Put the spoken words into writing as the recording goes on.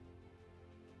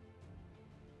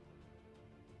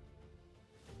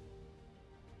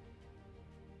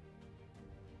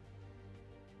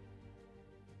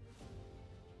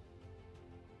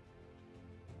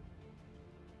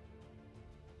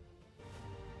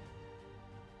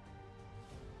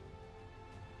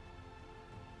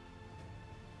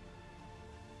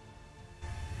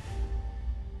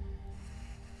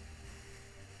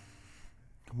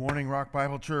Morning, Rock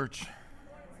Bible Church.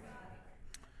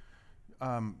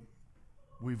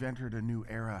 We've entered a new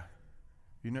era.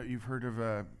 You know, you've heard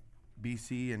of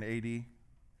BC and AD,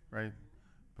 right?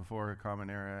 Before a common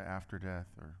era, after death,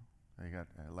 or they got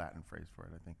a Latin phrase for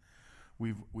it, I think.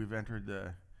 We've entered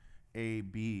the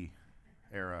AB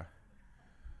era,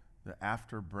 the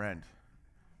after Brent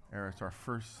era. It's our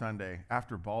first Sunday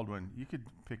after Baldwin. You could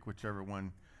pick whichever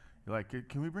one you like.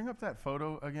 Can we bring up that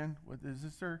photo again? Is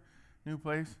this their new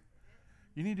place?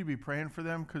 You need to be praying for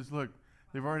them because, look,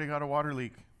 they've already got a water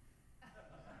leak.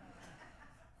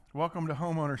 Welcome to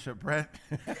home ownership, Brett.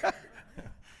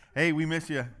 Hey, we miss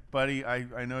you, buddy.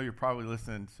 I know you're probably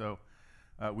listening, so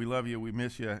we love you, we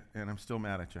miss you, and I'm still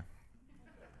mad at you.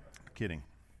 Kidding.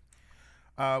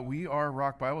 We are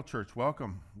Rock Bible Church.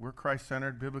 Welcome. We're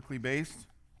Christ-centered, biblically based.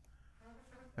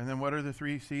 And then what are the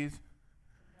 3 C's?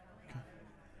 Okay.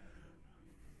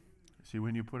 See,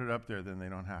 when you put it up there, then they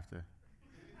don't have to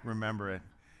remember it.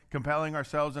 Compelling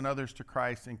ourselves and others to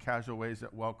Christ in casual ways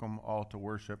that welcome all to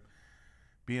worship.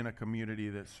 Being a community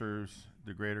that serves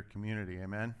the greater community.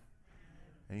 Amen?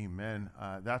 Amen.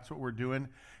 That's what we're doing.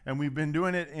 And we've been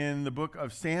doing it in the book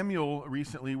of Samuel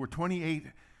recently. We're 28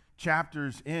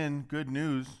 chapters in. Good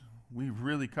news. We've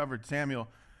really covered Samuel.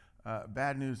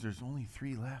 Bad news, there's only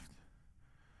 3 left.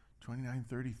 29,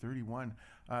 30, 31.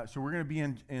 So we're going to be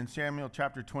in Samuel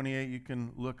chapter 28. You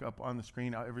can look up on the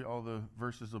screen. All the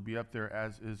verses will be up there,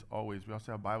 as is always. We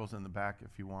also have Bibles in the back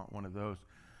if you want one of those.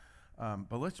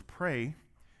 But let's pray,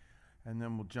 and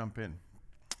then we'll jump in.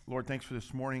 Lord, thanks for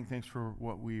this morning. Thanks for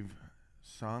what we've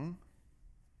sung.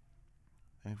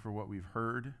 Thanks for what we've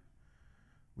heard.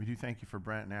 We do thank you for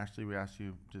Brent and Ashley. We ask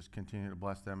you just continue to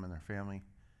bless them and their family.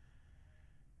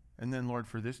 And then, Lord,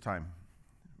 for this time,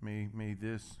 may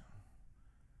this,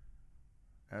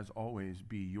 as always,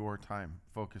 be your time,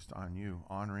 focused on you,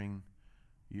 honoring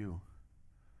you,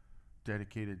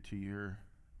 dedicated to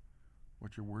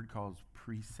what your word calls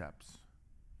precepts,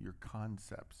 your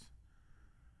concepts.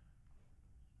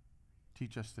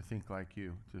 Teach us to think like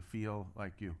you, to feel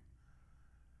like you.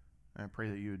 And I pray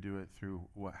that you would do it through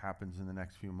what happens in the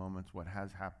next few moments, what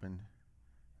has happened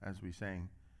as we sang.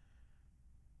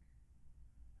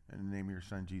 In the name of your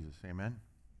son, Jesus, amen.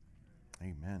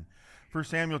 Amen. 1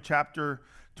 Samuel chapter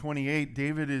 28,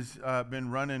 David has been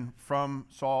running from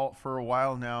Saul for a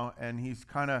while now, and he's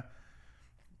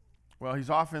he's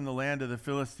off in the land of the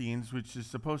Philistines, which is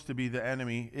supposed to be the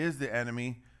enemy.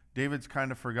 David's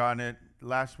kind of forgotten it.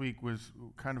 Last week was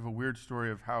kind of a weird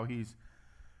story of how he's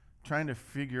trying to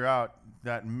figure out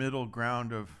that middle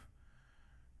ground of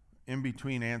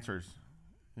in-between answers.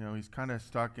 You know, he's kind of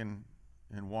stuck and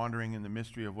wandering in the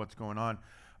mystery of what's going on.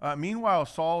 Meanwhile,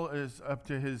 Saul is up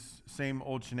to his same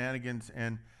old shenanigans,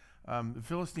 and the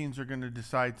Philistines are going to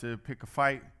decide to pick a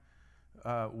fight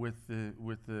with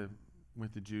the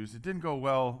Jews. It didn't go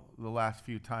well the last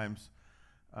few times.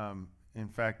 In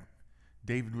fact,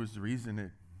 David was the reason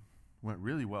it went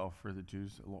really well for the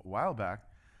Jews a while back.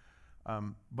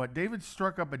 But David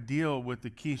struck up a deal with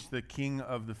Achish, the king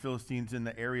of the Philistines, in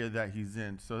the area that he's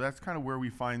in. So that's kind of where we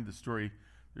find the story.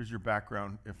 There's your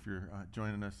background if you're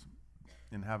joining us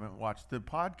and haven't watched. The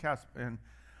podcast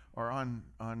are on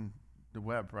the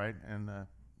web, right? And the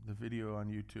video on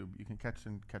YouTube. You can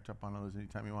catch up on those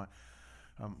anytime you want.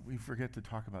 We forget to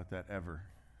talk about that ever.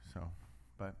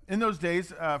 But in those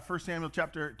days, 1 Samuel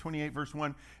chapter 28, verse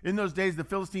 1, in those days the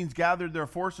Philistines gathered their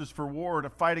forces for war to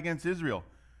fight against Israel.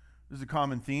 This is a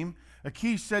common theme.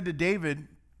 Achish said to David,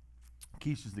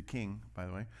 Achish is the king, by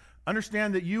the way,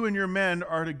 understand that you and your men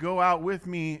are to go out with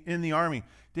me in the army.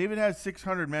 David has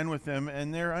 600 men with him,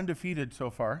 and they're undefeated so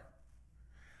far.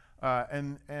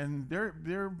 And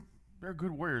they're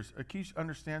good warriors. Achish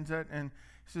understands that, and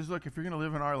he says, look, if you're going to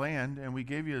live in our land, and we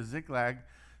gave you a Ziklag,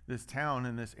 this town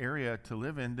and this area to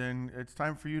live in, then it's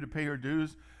time for you to pay your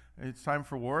dues. It's time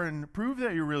for war, and prove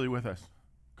that you're really with us,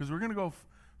 because we're going to go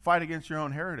fight against your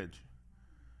own heritage.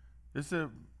 This is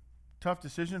a tough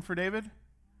decision for David?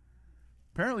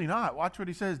 Apparently not. Watch what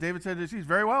he says. David said to Achish,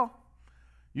 very well.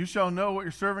 You shall know what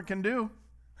your servant can do.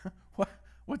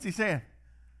 What's he saying?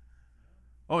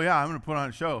 Oh, yeah, I'm going to put on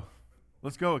a show.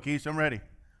 Let's go, Achish. I'm ready.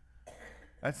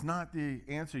 That's not the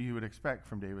answer you would expect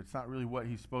from David. It's not really what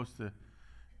he's supposed to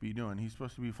be doing. He's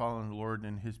supposed to be following the Lord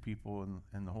and his people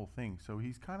and the whole thing. So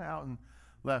he's kind of out in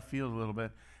left field a little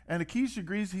bit. And Achish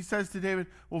agrees. He says to David,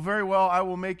 well, very well, I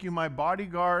will make you my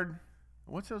bodyguard.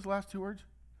 What's those last 2 words?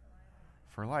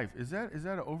 For life. Is that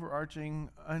an overarching,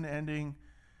 unending,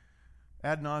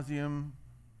 ad nauseum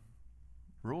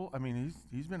rule? I mean,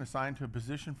 he's been assigned to a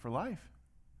position for life.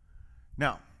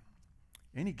 Now,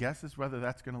 any guesses whether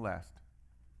that's going to last?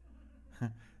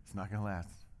 It's not going to last.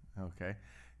 Okay.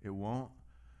 It won't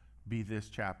be this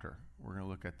chapter. We're going to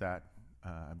look at that.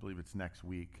 I believe it's next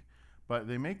week. But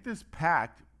they make this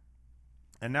pact,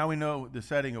 and now we know the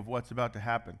setting of what's about to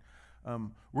happen.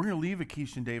 We're going to leave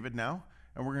Achish and David now,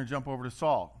 and we're going to jump over to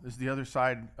Saul. This is the other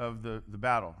side of the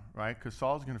battle, right? Because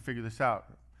Saul's going to figure this out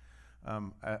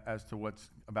as to what's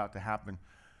about to happen.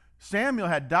 Samuel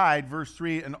had died, verse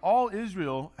 3, and all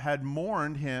Israel had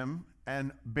mourned him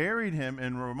and buried him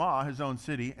in Ramah, his own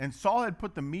city, and Saul had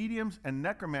put the mediums and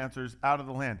necromancers out of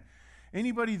the land.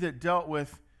 Anybody that dealt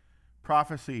with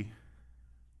prophecy,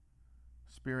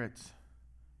 spirits,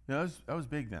 that was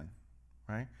big then,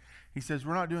 right? He says,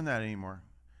 we're not doing that anymore.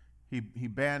 He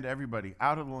banned everybody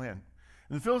out of the land.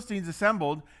 And the Philistines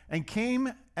assembled and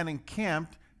came and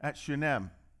encamped at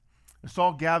Shunem. And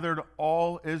Saul gathered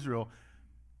all Israel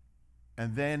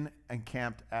and then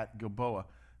encamped at Gilboa.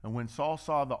 And when Saul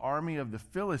saw the army of the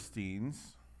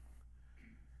Philistines,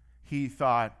 he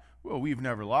thought, well, we've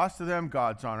never lost to them.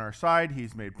 God's on our side.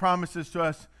 He's made promises to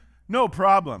us. No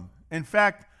problem. In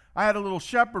fact, I had a little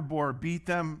shepherd boy beat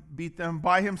them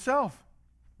by himself.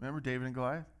 Remember David and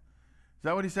Goliath? Is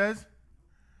that what he says?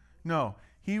 No.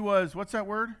 He was, what's that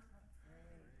word?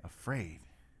 Afraid.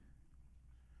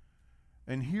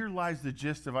 And here lies the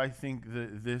gist of, I think,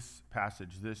 this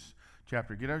passage, this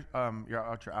chapter. Get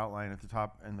your outline at the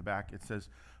top and the back. It says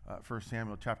 1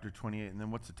 Samuel chapter 28. And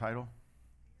then what's the title?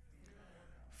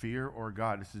 Fear or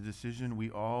God. It's a decision we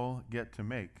all get to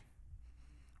make.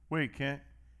 Wait, can't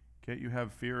you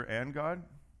have fear and God?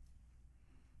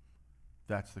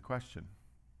 That's the question.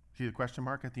 See the question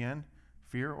mark at the end?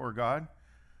 Fear or God?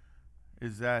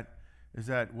 Is that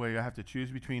where I have to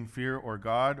choose between fear or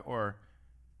God, or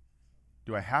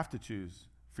do I have to choose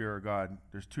fear or God?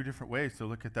 There's two different ways to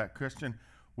look at that question.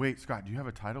 Wait, Scott, do you have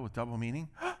a title with double meaning?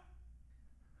 I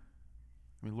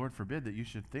mean, Lord forbid that you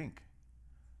should think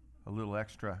a little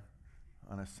extra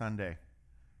on a Sunday.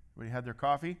 Everybody had their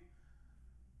coffee?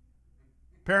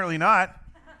 Apparently not.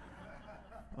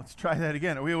 Let's try that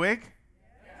again. Are we awake?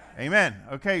 Yeah. Amen.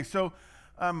 Okay, so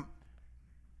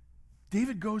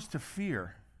David goes to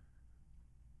fear.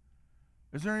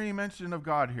 Is there any mention of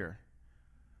God here?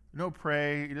 No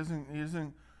pray. He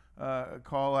doesn't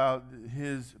call out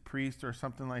his priest or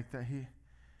something like that.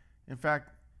 In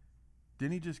fact,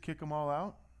 didn't he just kick them all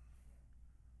out?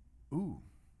 Ooh.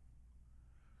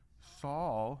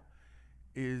 Saul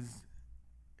is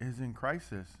in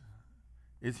crisis.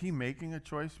 Is he making a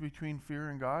choice between fear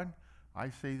and God? I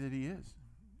say that he is.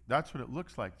 That's what it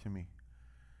looks like to me.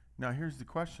 Now, here's the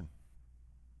question.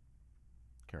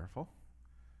 Careful.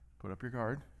 Put up your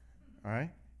guard. All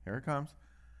right? Here it comes.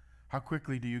 How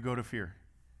quickly do you go to fear?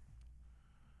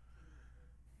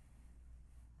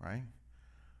 Right?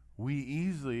 We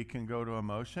easily can go to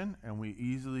emotion, and we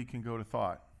easily can go to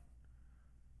thought.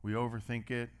 We overthink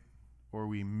it, or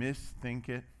we misthink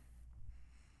it.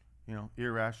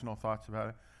 Irrational thoughts about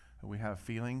it. We have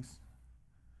feelings.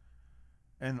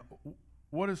 And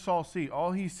what does Saul see?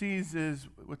 All he sees is,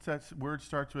 what's that word?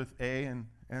 Starts with A and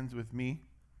ends with me,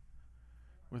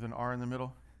 with an R in the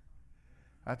middle.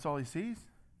 That's all he sees.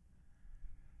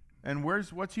 And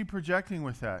what's he projecting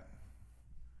with that?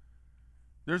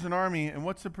 There's an army, and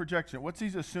what's the projection? What's he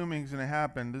assuming is going to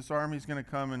happen? This army's going to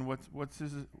come, and what's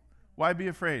his? Why be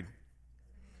afraid?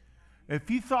 If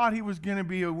he thought he was going to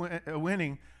be a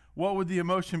winning, what would the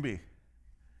emotion be?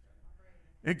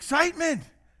 Excitement.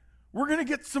 We're going to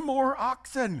get some more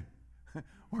oxen.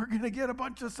 We're going to get a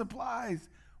bunch of supplies.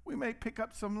 We may pick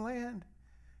up some land.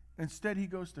 Instead, he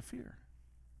goes to fear.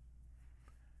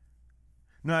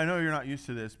 Now, I know you're not used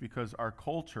to this because our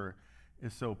culture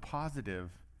is so positive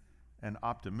and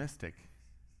optimistic,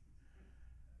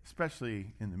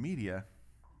 especially in the media.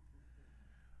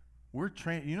 We're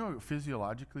trained,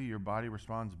 physiologically your body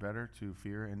responds better to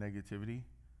fear and negativity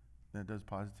than it does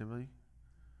positively.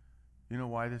 You know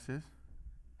why this is?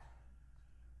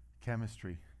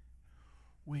 Chemistry.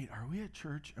 Wait, are we at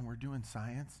church and we're doing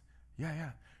science?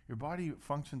 Yeah. Your body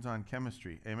functions on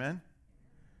chemistry. Amen?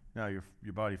 Now your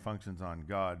body functions on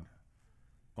God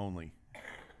only.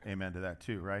 Amen to that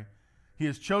too, right? He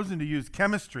has chosen to use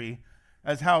chemistry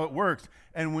as how it works.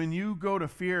 And when you go to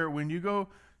fear, when you go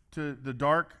to the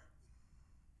dark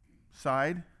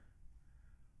side,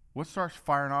 what starts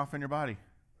firing off in your body?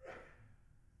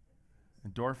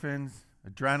 Endorphins,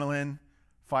 adrenaline,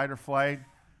 fight or flight,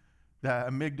 the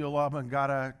amygdala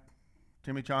oblongata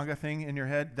chimichanga thing in your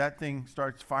head, that thing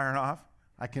starts firing off.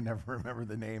 I can never remember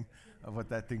the name of what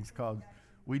that thing's called.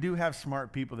 We do have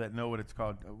smart people that know what it's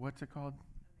called. What's it called,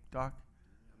 Doc?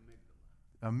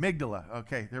 Amygdala.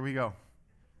 Okay, there we go.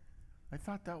 I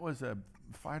thought that was a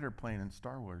fighter plane in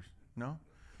Star Wars. No?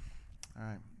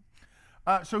 All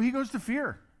right. So he goes to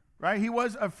fear. right? He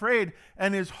was afraid,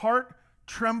 and his heart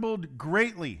trembled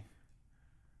greatly.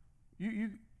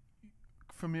 You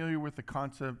familiar with the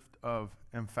concept of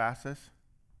emphasis?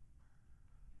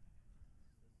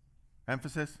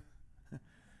 Emphasis?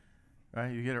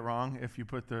 Right? You get it wrong if you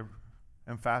put the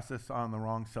emphasis on the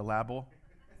wrong syllable.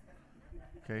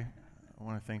 Okay? I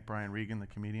want to thank Brian Regan, the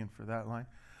comedian, for that line.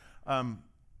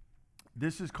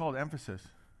 This is called emphasis.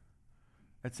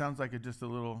 It sounds like just a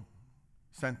little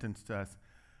sentence to us.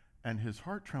 And his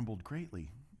heart trembled greatly.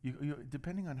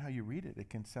 Depending on how you read it, it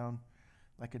can sound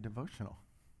like a devotional,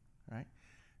 right?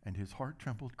 And his heart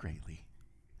trembled greatly.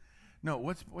 No,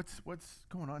 what's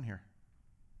going on here?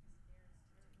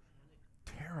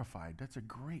 Terrified. That's a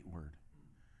great word.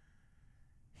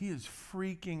 He is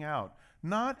freaking out.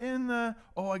 Not in the,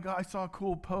 I saw a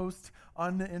cool post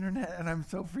on the internet and I'm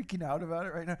so freaking out about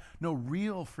it right now. No,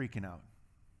 real freaking out.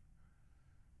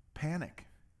 Panic.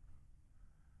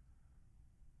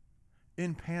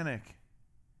 In panic,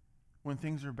 when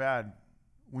things are bad,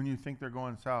 when you think they're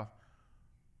going south,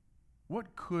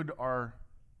 what could our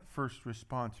first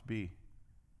response be?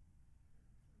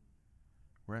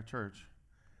 We're at church.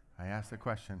 I asked the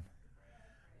question,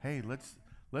 hey, let's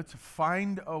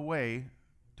find a way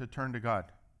to turn to God.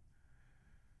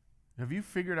 Have you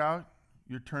figured out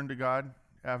your turn to God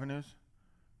avenues?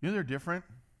 You know they're different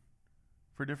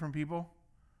for different people,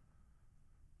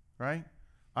 right?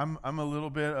 I'm a little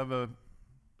bit of a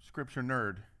scripture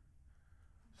nerd,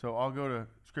 so I'll go to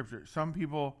scripture. Some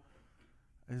people,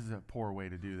 this is a poor way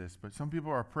to do this, but some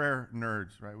people are prayer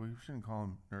nerds, right? We shouldn't call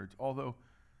them nerds, although,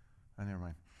 never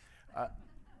mind.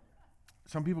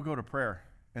 Some people go to prayer,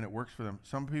 and it works for them.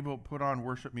 Some people put on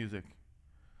worship music.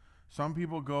 Some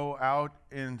people go out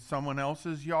in someone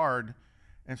else's yard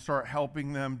and start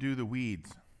helping them do the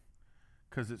weeds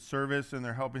because it's service and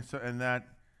they're helping, and that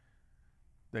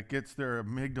gets their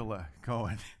amygdala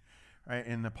going, right,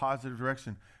 in the positive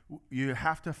direction. You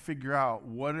have to figure out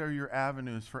what are your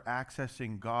avenues for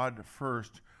accessing God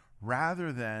first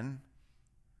rather than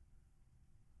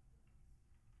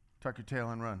tuck your tail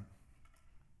and run.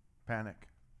 Panic,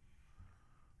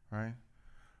 right?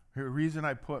 The reason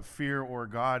I put fear or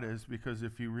God is because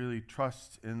if you really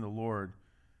trust in the Lord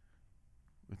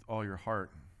with all your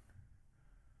heart,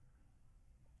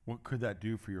 what could that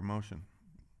do for your emotion?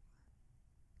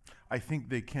 I think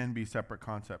they can be separate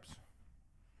concepts.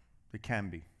 They can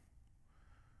be.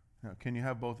 Now, can you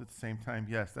have both at the same time?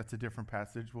 Yes, that's a different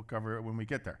passage. We'll cover it when we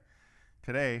get there.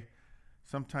 Today,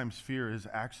 sometimes fear is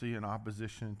actually in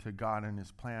opposition to God and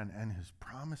his plan and his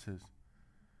promises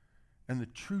and the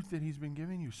truth that he's been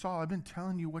giving you. Saul, I've been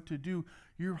telling you what to do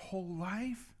your whole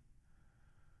life.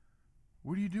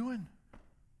 What are you doing?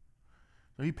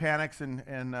 So he panics and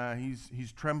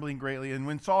he's trembling greatly. And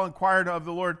when Saul inquired of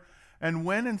the Lord,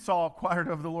 Saul inquired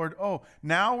of the Lord,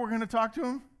 now we're going to talk to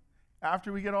him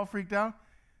after we get all freaked out?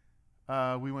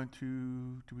 Did we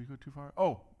go too far?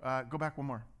 Go back one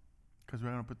more, because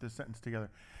we're going to put this sentence together.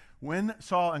 When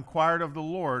Saul inquired of the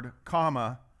Lord,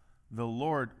 the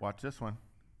Lord, watch this one,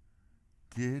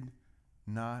 did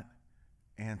not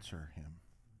answer him.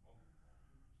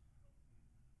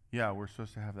 Yeah, we're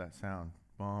supposed to have that sound.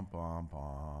 Bum, bum,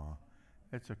 bum.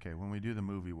 It's okay. When we do the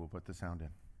movie, we'll put the sound in.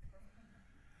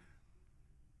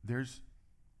 There's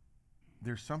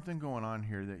something going on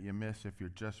here that you miss if you're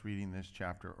just reading this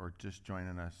chapter or just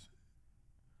joining us.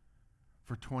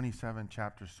 For 27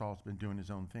 chapters, Saul's been doing his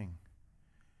own thing.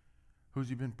 Who's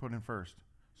he been putting first?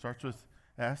 Starts with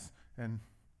S and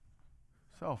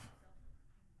self,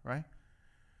 right?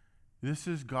 This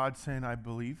is God saying, I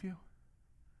believe you.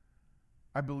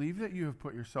 I believe that you have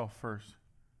put yourself first.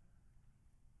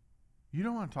 You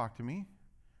don't want to talk to me.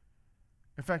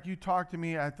 In fact, you talk to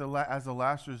me as a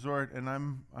last resort, and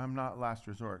I'm not last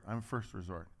resort. I'm first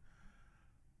resort.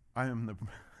 I'm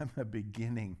the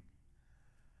beginning.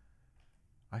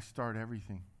 I start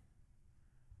everything.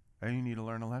 And you need to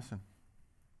learn a lesson.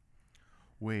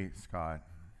 Wait, Scott.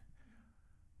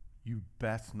 You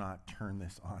best not turn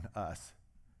this on us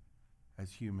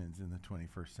as humans in the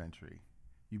 21st century.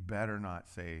 You better not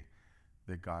say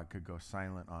that God could go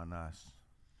silent on us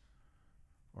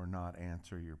or not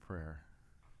answer your prayer.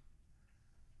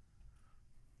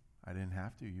 I didn't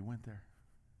have to. You went there.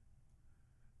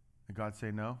 Did God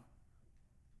say no?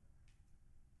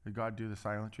 Did God do the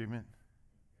silent treatment?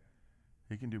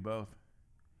 He can do both.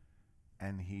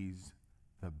 And he's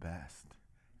the best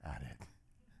at it.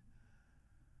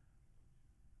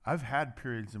 I've had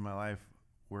periods in my life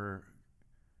where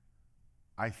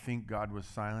I think God was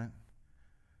silent.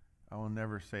 I will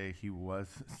never say he was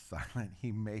silent.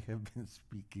 He may have been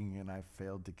speaking and I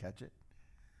failed to catch it.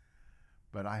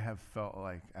 But I have felt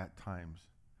like at times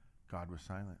God was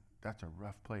silent. That's a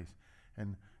rough place.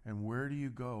 And where do you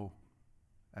go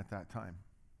at that time?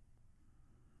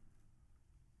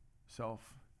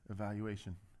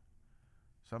 Self-evaluation.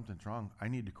 Something's wrong. I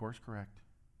need to course correct.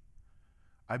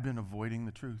 I've been avoiding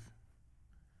the truth.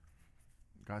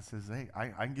 God says, hey,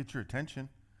 I can get your attention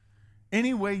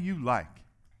any way you like.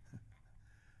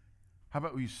 How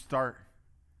about we start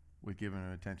with giving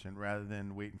him attention rather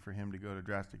than waiting for him to go to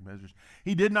drastic measures?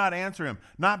 He did not answer him,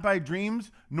 not by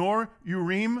dreams, nor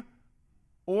Urim,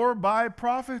 or by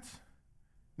prophets.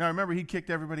 Now remember, he kicked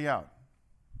everybody out,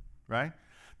 right?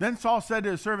 Then Saul said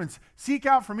to his servants, seek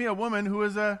out for me a woman who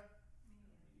is a...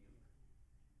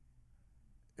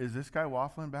 Is this guy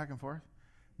waffling back and forth?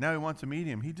 Now he wants a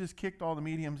medium. He just kicked all the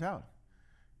mediums out,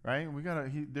 right?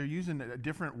 They're using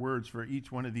different words for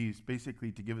each one of these,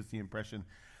 basically to give us the impression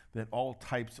that all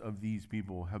types of these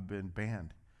people have been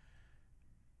banned.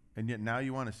 And yet now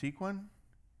you want to seek one?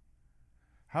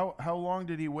 How long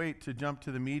did he wait to jump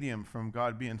to the medium from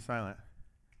God being silent?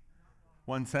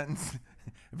 One sentence.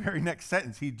 The very next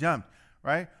sentence, he jumped,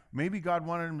 right? Maybe God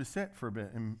wanted him to sit for a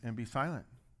bit and be silent,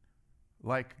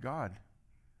 like God.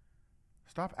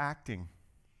 Stop acting.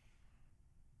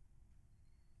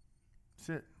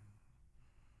 Sit.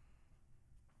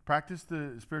 Practice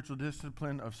the spiritual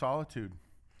discipline of solitude.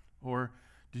 Or,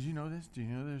 did you know this? Do you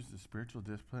know there's the spiritual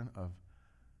discipline of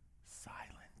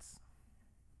silence?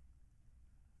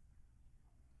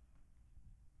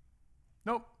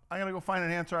 Nope. I got to go find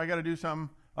an answer. I got to do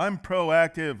something. I'm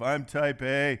proactive. I'm type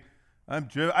A. I'm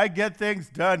driven. I get things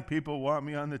done. People want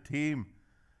me on the team.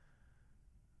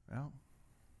 Well,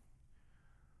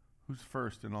 who's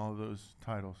first in all of those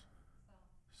titles?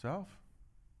 Self.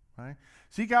 Right?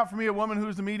 Seek out for me a woman who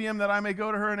is the medium that I may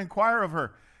go to her and inquire of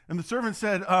her. And the servant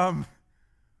said, I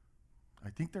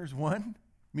think there's one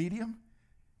medium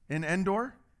in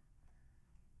Endor.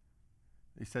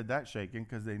 They said that shaking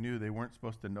because they knew they weren't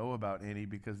supposed to know about any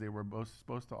because they were both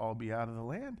supposed to all be out of the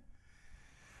land.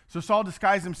 So Saul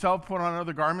disguised himself, put on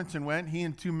other garments, and went, he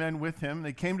and 2 men with him.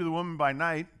 They came to the woman by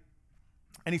night,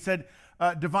 and he said,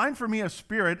 divine for me a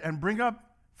spirit and bring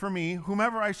up for me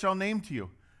whomever I shall name to you.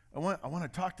 I want to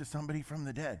talk to somebody from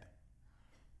the dead.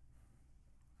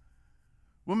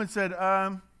 Woman said,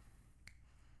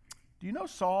 do you know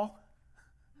Saul?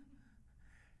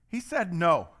 He said,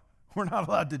 no, we're not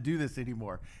allowed to do this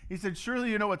anymore. He said,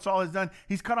 surely you know what Saul has done.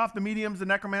 He's cut off the mediums, the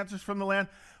necromancers from the land.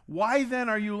 Why then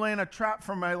are you laying a trap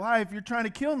for my life? You're trying to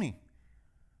kill me.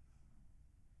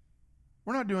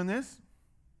 We're not doing this.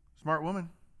 Smart woman.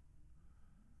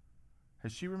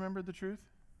 Has she remembered the truth?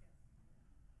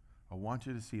 I want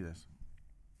you to see this.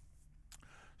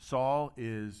 Saul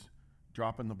is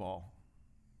dropping the ball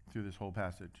through this whole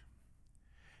passage.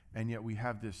 And yet we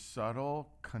have this subtle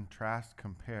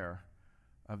compare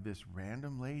of this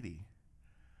random lady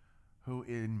who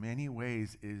in many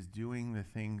ways is doing the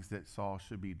things that Saul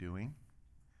should be doing.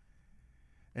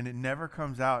 And it never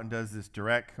comes out and does this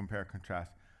direct compare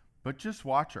contrast. But just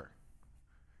watch her.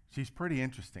 She's pretty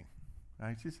interesting.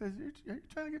 Right? She says, you're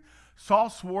trying to get... Saul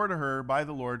swore to her by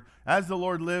the Lord, as the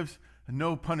Lord lives,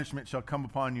 no punishment shall come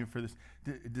upon you for this.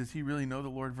 Does he really know the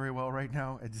Lord very well right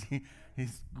now?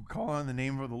 He's calling on the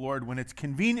name of the Lord when it's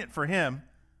convenient for him,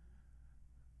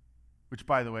 which,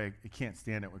 by the way, I can't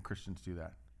stand it when Christians do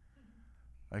that.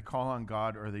 They call on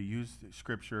God or they use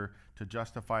Scripture to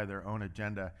justify their own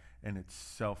agenda, and it's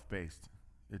self-based.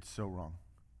 It's so wrong.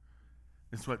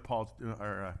 It's what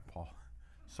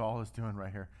Saul is doing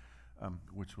right here.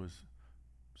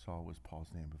 Saul was Paul's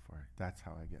name before. That's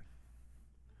how I get.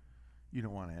 You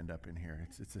don't want to end up in here.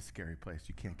 It's a scary place.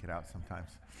 You can't get out sometimes.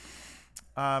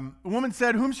 The woman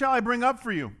said, whom shall I bring up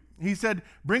for you? He said,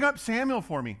 bring up Samuel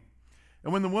for me.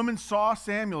 And when the woman saw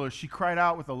Samuel, she cried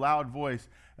out with a loud voice.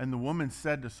 And the woman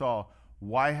said to Saul,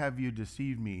 why have you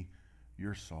deceived me?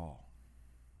 You're Saul.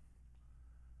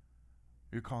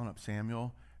 You're calling up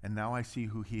Samuel, and now I see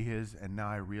who he is, and now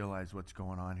I realize what's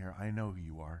going on here. I know who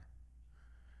you are.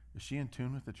 Is she in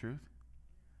tune with the truth?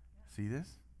 See this?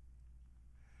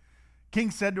 King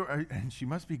said to her, and she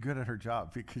must be good at her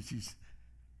job because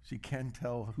she can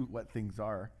tell what things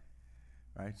are,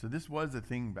 right? So this was a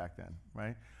thing back then,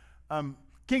 right?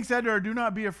 King said to her, do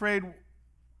not be afraid.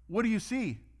 What do you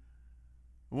see?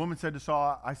 The woman said to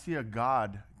Saul, I see a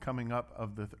God coming up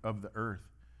of the earth.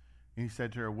 And he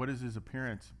said to her, what is his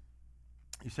appearance?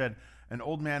 He said, an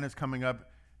old man is coming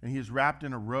up, and he is wrapped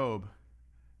in a robe.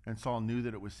 And Saul knew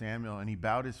that it was Samuel, and he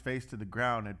bowed his face to the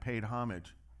ground and paid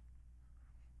homage.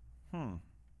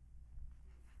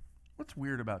 What's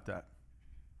weird about that?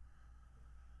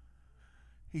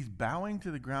 He's bowing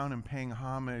to the ground and paying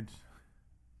homage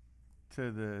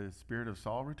to the spirit of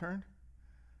Saul returned?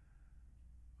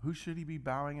 Who should he be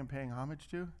bowing and paying homage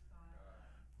to?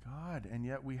 God. And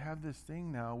yet we have this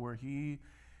thing now where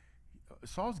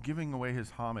Saul's giving away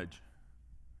his homage.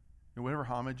 And whatever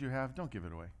homage you have, don't give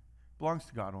it away. It belongs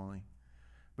to God only.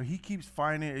 But he keeps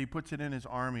finding it. He puts it in his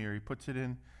army, or he puts it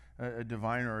in a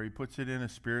diviner, or he puts it in a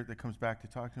spirit that comes back to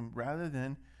talk to him, rather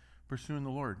than pursuing the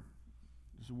Lord.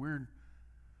 It's weird.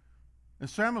 And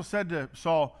Samuel said to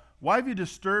Saul, "Why have you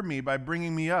disturbed me by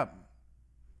bringing me up?"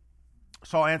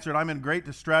 Saul answered, "I'm in great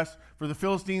distress, for the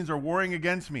Philistines are warring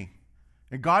against me,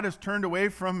 and God has turned away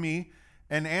from me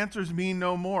and answers me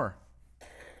no more."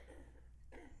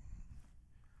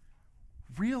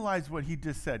 Realize what he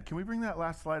just said. Can we bring that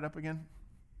last slide up again?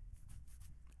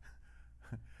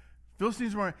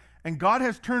 Philistines are warring, and God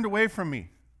has turned away from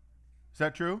me. Is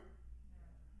that true?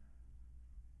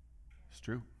 It's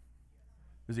true.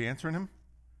 Is he answering him?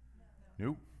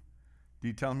 Nope. Did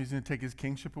he tell him he's going to take his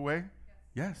kingship away?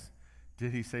 Yes.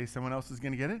 Did he say someone else is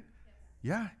going to get it?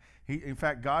 Yeah. In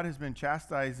fact, God has been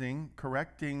chastising,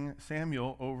 correcting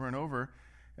Samuel over and over.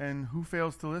 And who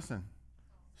fails to listen?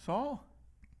 Saul.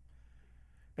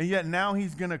 And yet now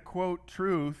he's going to quote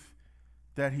truth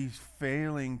that he's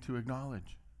failing to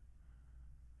acknowledge.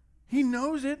 He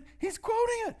knows it. He's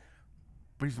quoting it.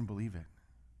 But he doesn't believe it.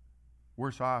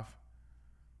 Worse off,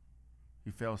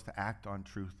 he fails to act on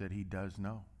truth that he does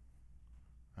know.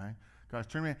 Right? God's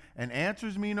turned me and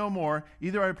answers me no more,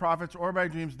 either by prophets or by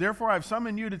dreams. Therefore, I've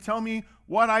summoned you to tell me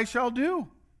what I shall do.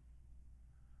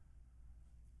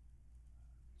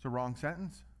 It's a wrong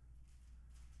sentence.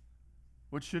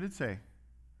 What should it say?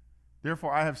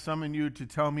 Therefore, I have summoned you to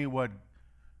tell me what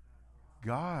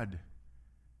God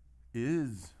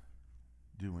is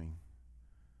doing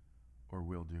or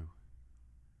will do.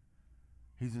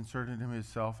 He's inserted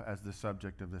himself as the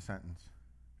subject of the sentence.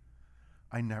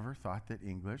 I never thought that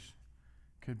English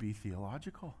could be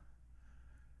theological.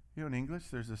 You know, in English,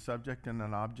 there's a subject and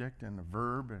an object and a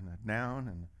verb and a noun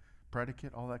and a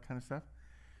predicate, all that kind of stuff.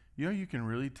 You know, you can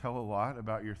really tell a lot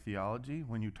about your theology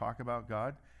when you talk about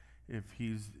God if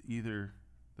he's either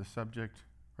the subject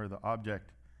or the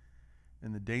object.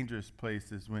 And the dangerous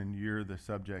place is when you're the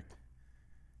subject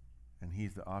and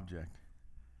he's the object,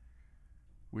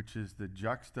 which is the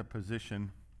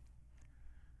juxtaposition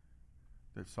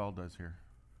that Saul does here.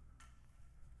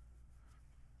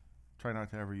 Try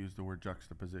not to ever use the word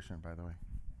juxtaposition, by the way.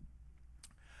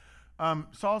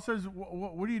 Saul says,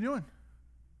 what are you doing?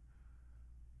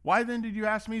 Why then did you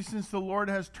ask me, since the Lord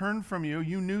has turned from you,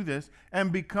 you knew this,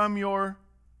 and become your...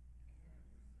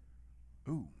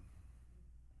 Ooh.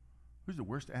 Who's the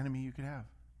worst enemy you could have?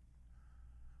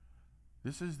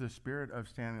 This is the spirit of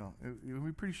Samuel.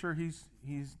 We're pretty sure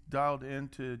he's dialed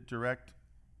into direct,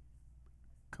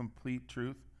 complete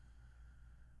truth.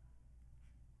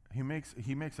 He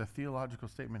makes a theological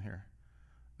statement here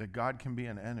that God can be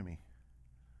an enemy.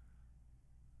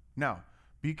 Now,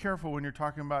 be careful when you're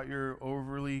talking about your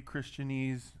overly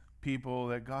Christianese people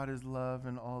that God is love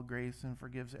and all grace and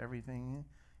forgives everything.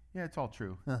 Yeah, it's all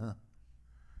true.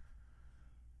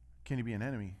 Can he be an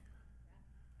enemy?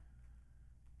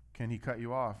 Can he cut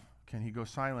you off? Can he go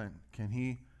silent? Can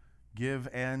he give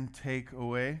and take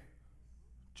away?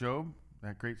 Job,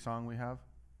 that great song we have,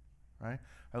 right?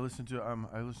 I listened to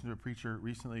a preacher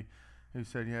recently who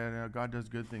said, "Yeah, no, God does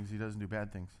good things. He doesn't do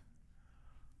bad things."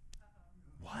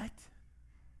 What?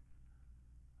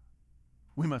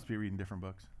 We must be reading different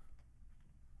books.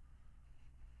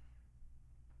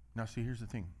 Now, see, here's the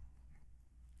thing.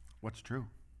 What's true?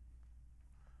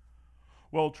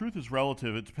 Well, truth is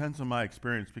relative. It depends on my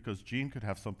experience, because Jean could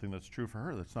have something that's true for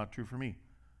her that's not true for me.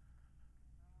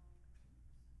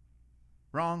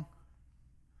 Wrong.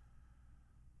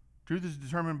 Truth is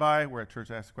determined by, we're at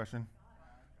church, ask the question.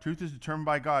 Truth is determined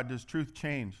by God. Does truth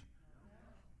change?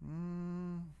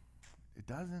 It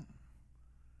doesn't.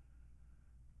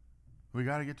 We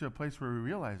got to get to a place where we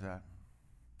realize that.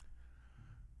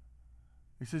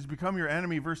 He says, become your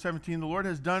enemy. Verse 17, the Lord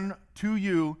has done to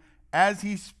you as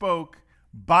he spoke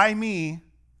by me.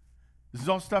 This is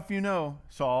all stuff you know,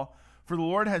 Saul. For the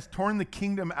Lord has torn the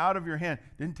kingdom out of your hand.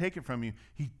 Didn't take it from you.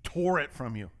 He tore it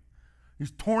from you.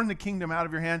 He's torn the kingdom out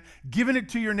of your hand, given it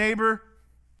to your neighbor,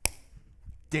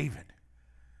 David.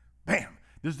 Bam.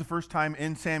 This is the first time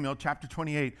in Samuel chapter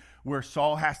 28 where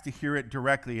Saul has to hear it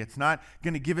directly. It's not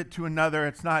going to give it to another.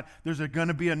 It's not, there's going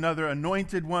to be another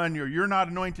anointed one, or you're not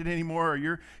anointed anymore,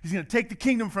 or he's going to take the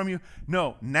kingdom from you.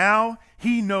 No, now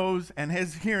he knows and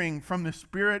is hearing from the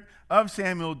spirit of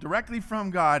Samuel directly from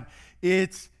God.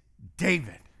 It's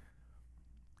David.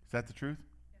 Is that the truth?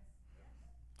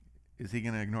 Yes. Is he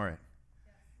going to ignore it?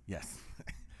 Yes.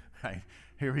 Right.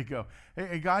 Here we go.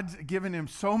 Hey, God's given him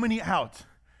so many outs.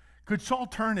 Could Saul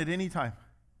turn at any time?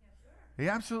 He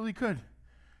absolutely could,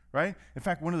 right? In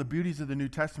fact, one of the beauties of the New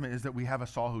Testament is that we have a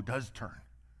Saul who does turn.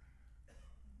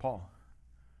 Paul,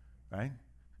 right?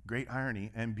 Great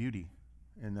irony and beauty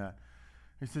in that.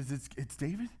 He says, it's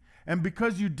David. And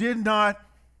because you did not.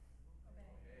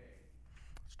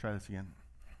 Let's try this again.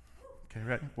 Okay,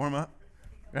 ready? Warm up.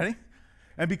 Ready?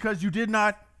 And because you did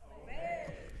not.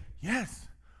 Yes.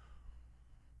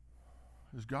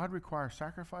 Does God require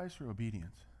sacrifice or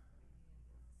obedience?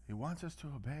 He wants us to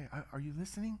obey. Are you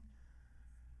listening?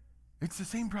 It's the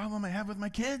same problem I have with my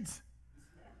kids.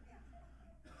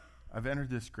 I've entered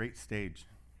this great stage.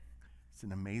 It's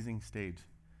an amazing stage.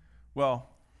 Well,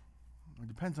 it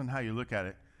depends on how you look at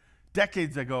it.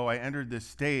 Decades ago, I entered this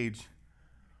stage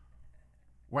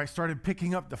where I started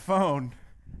picking up the phone.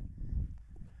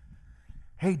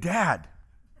 Hey, Dad,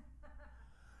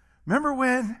 remember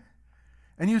when?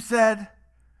 And you said,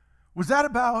 was that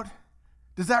about?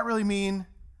 Does that really mean?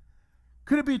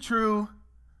 Could it be true?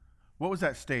 What was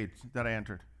that stage that I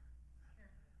entered?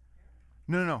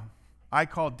 No. I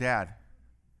called Dad.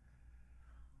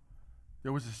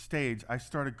 There was a stage. I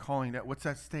started calling that. What's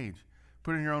that stage?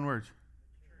 Put it in your own words.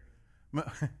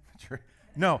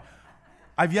 No.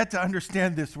 I've yet to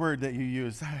understand this word that you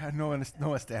use. I no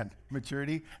understand.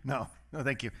 Maturity? No,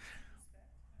 thank you.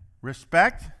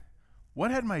 Respect?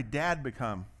 What had my dad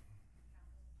become?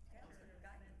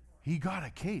 He got a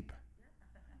cape.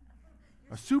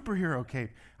 A superhero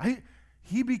cape.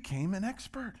 He became an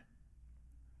expert.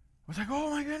 I was like, oh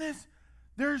my goodness,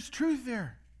 there's truth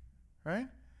there, right?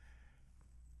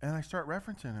 And I start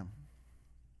referencing him.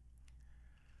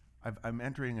 I'm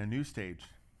entering a new stage.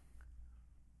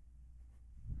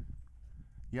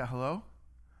 Yeah, hello?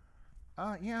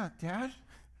 Yeah, Dad?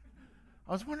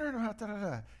 I was wondering about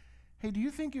da-da-da. Hey, do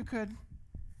you think you could,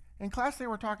 in class they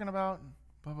were talking about,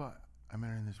 blah, blah. I'm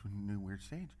entering this new weird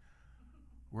stage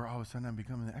where all of a sudden I'm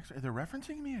becoming the expert. They're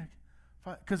referencing me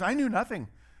because I knew nothing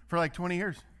for like 20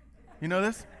 years. You know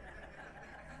this?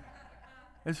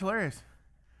 It's hilarious,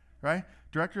 right?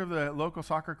 Director of the local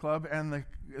soccer club and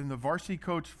the varsity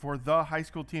coach for the high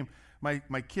school team.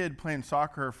 My kid playing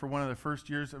soccer for one of the first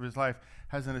years of his life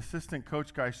has an assistant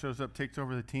coach guy shows up, takes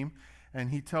over the team, and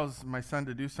he tells my son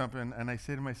to do something, and I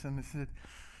say to my son, I said,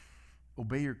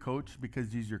 obey your coach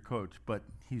because he's your coach, but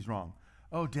he's wrong.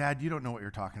 Oh, Dad, you don't know what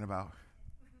you're talking about.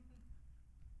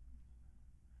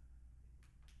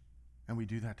 And we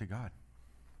do that to God.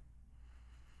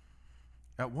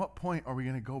 At what point are we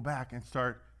going to go back and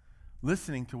start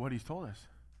listening to what he's told us?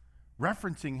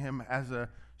 Referencing him as a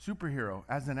superhero,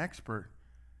 as an expert,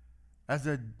 as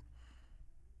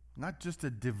not just a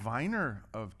diviner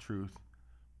of truth,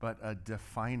 but a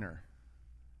definer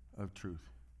of truth.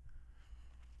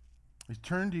 He's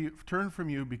turned from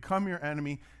you, become your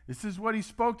enemy. This is what he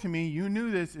spoke to me. You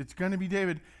knew this. It's going to be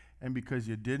David. And because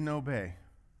you didn't obey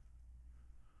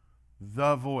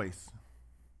the voice,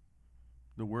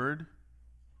 the word,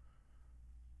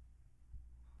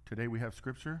 today we have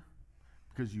scripture,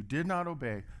 because you did not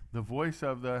obey the voice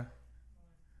of the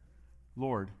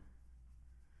Lord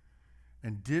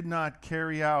and did not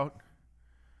carry out.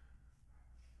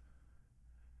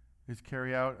 Is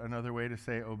carry out another way to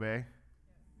say obey?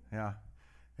 Yeah.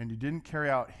 And you didn't carry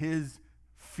out his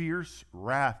fierce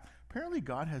wrath. Apparently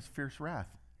God has fierce wrath.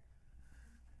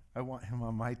 I want him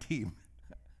on my team.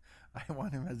 I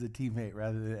want him as a teammate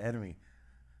rather than an enemy.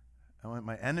 I want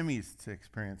my enemies to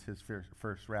experience his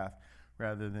fierce wrath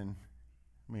rather than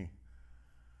me.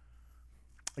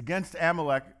 Against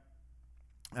Amalek,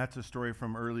 that's a story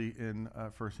from early in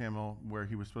 1 Samuel where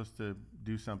he was supposed to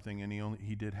do something and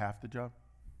he did half the job.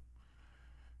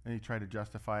 And he tried to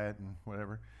justify it and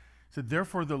whatever. He said,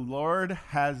 therefore the Lord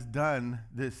has done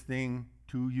this thing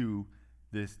to you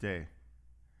this day.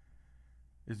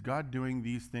 Is God doing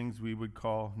these things we would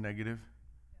call negative?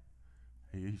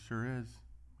 He sure is.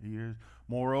 He is.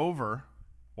 Moreover,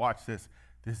 watch this.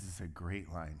 This is a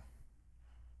great line.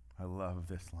 I love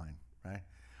this line, right?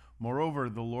 Moreover,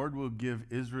 the Lord will give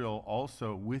Israel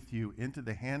also with you into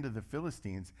the hand of the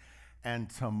Philistines, and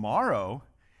tomorrow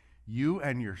you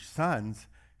and your sons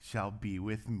shall be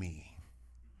with me.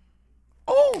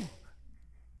 Oh!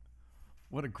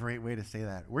 What a great way to say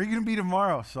that. Where are you going to be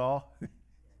tomorrow, Saul?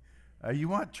 You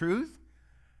want truth?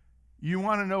 You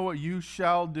want to know what you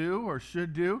shall do or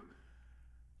should do?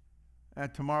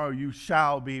 And tomorrow you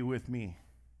shall be with me.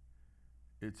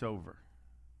 It's over.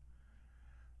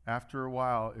 After a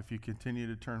while, if you continue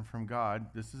to turn from God,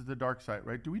 this is the dark side,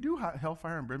 right? Do we do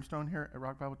hellfire and brimstone here at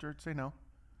Rock Bible Church? Say no.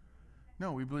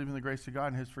 No, we believe in the grace of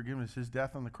God and his forgiveness, his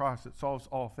death on the cross. It solves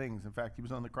all things. In fact, he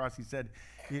was on the cross. He said,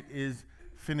 it is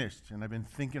finished. And I've been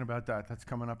thinking about that. That's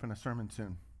coming up in a sermon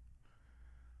soon.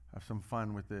 Have some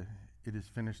fun with the it is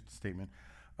finished statement.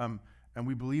 And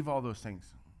we believe all those things.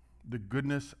 The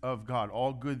goodness of God,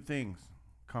 all good things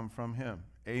come from him.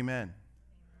 Amen.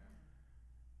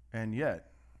 And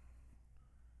yet,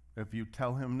 if you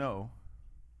tell him no,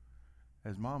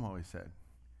 as Mom always said,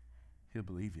 he'll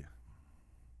believe you.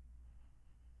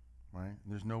 Right?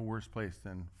 There's no worse place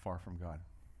than far from God.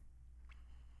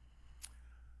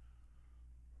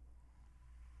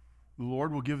 The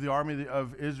Lord will give the army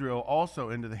of Israel also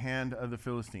into the hand of the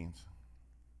Philistines.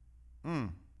 So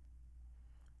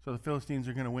the Philistines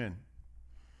are going to win.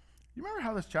 You remember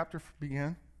how this chapter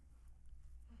began?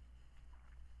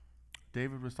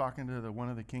 David was talking to one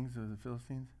of the kings of the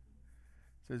Philistines.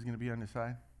 Says he's going to be on his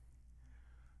side.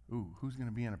 Ooh, who's going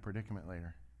to be in a predicament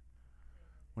later?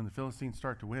 When the Philistines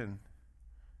start to win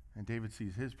and David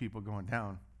sees his people going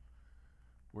down,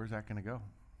 where's that going to go?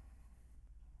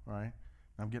 All right?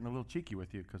 I'm getting a little cheeky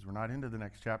with you because we're not into the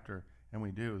next chapter, and we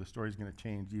do. The story's going to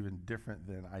change even different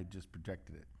than I just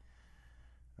projected it.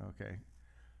 Okay?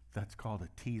 That's called a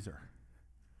teaser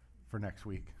for next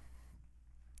week.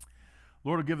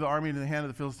 Lord will give the army into the hand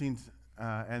of the Philistines,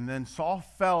 and then Saul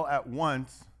fell at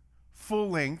once, full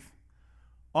length,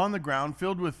 on the ground,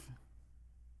 filled with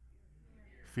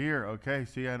fear. Okay,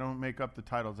 see, I don't make up the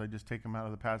titles. I just take them out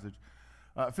of the passage.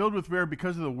 Filled with fear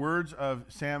because of the words of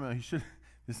Samuel.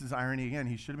 This is irony again.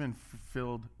 He should have been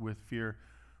filled with fear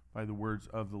by the words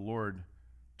of the Lord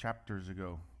chapters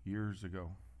ago, years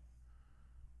ago.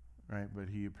 Right? But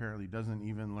he apparently doesn't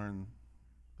even learn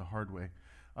the hard way.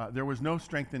 There was no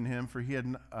strength in him, for he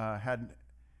had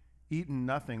eaten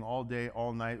nothing all day,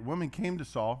 all night. A woman came to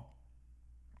Saul.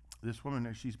 This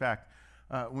woman, she's back.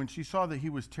 When she saw that he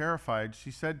was terrified,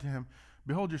 she said to him,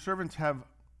 "Behold, your servants have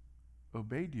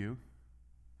obeyed you."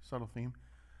 Subtle theme.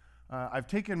 "I've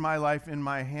taken my life in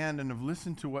my hand and have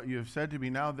listened to what you have said to me.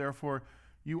 Now, therefore,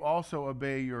 you also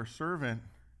obey your servant."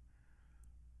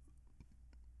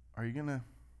 Are you going to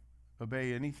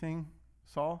obey anything,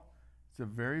 Saul? It's a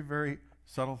very, very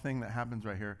subtle thing that happens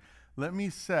right here. "Let me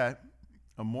set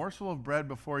a morsel of bread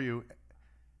before you,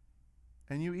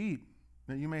 and you eat,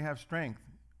 that you may have strength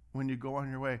when you go on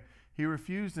your way." He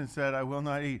refused and said, "I will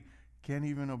not eat." Can't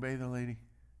even obey the lady.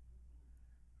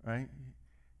 Right?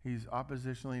 He's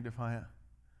oppositionally defiant.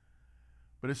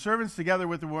 But his servants together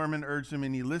with the woman urged him,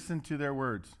 and he listened to their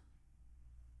words.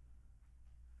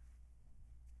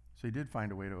 So he did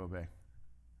find a way to obey.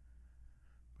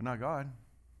 But not God.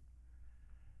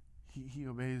 He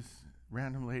obeys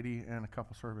random lady and a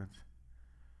couple servants.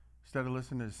 Instead of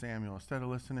listening to Samuel, instead of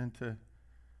listening to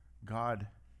God.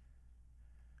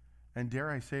 And dare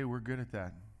I say, we're good at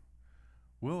that.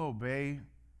 We'll obey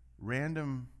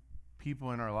random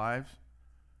people in our lives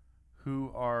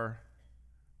who are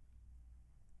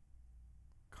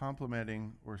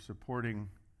complementing or supporting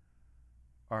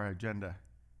our agenda.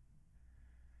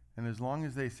 And as long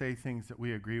as they say things that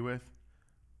we agree with,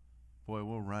 boy,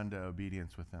 we'll run to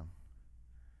obedience with them.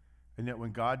 And yet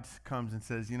when God comes and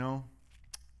says,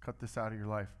 cut this out of your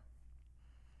life.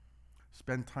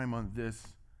 Spend time on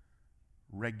this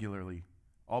regularly,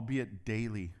 albeit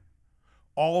daily.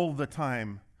 All the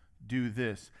time, do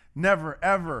this. Never,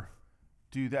 ever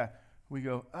do that. We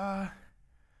go,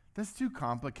 that's too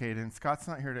complicated, and Scott's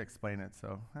not here to explain it,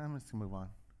 so I'm just going to move on.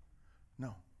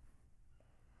 No.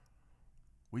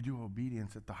 We do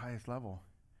obedience at the highest level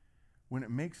when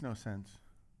it makes no sense,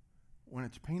 when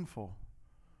it's painful,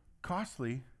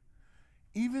 costly,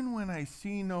 even when I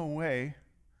see no way,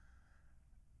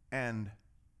 and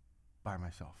by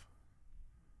myself.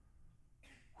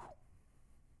 Whew.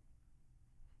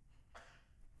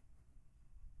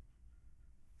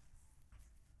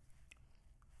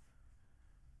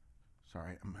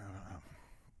 Sorry, I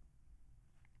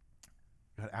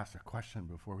got asked a question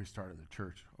before we started the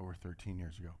church over 13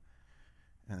 years ago.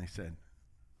 And they said,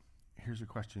 here's a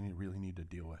question you really need to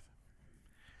deal with.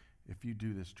 If you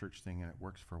do this church thing and it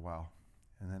works for a while,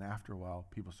 and then after a while,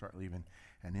 people start leaving,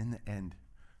 and in the end,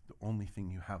 the only thing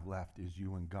you have left is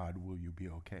you and God, will you be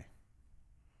okay?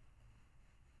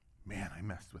 Man, I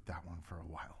messed with that one for a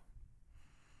while.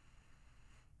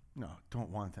 No, don't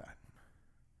want that.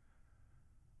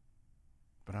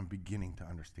 But I'm beginning to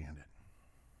understand it.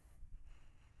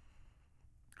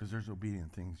 Because there's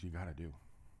obedient things you got to do.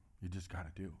 You just got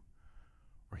to do.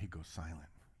 Or he goes silent,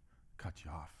 cuts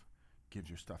you off, gives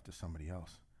your stuff to somebody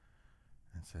else,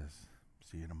 and says,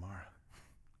 see you tomorrow.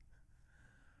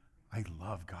 I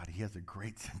love God. He has a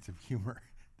great sense of humor,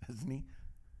 doesn't he?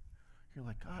 You're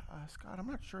like, Scott, I'm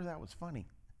not sure that was funny.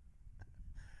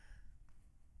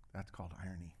 That's called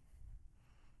irony.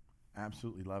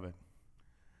 Absolutely love it.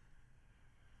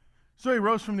 So he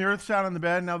rose from the earth, sat on the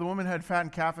bed. Now the woman had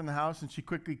fattened calf in the house, and she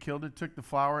quickly killed it, took the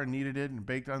flour and kneaded it, and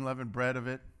baked unleavened bread of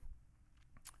it.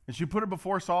 And she put it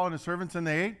before Saul and his servants, and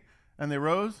they ate, and they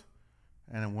rose,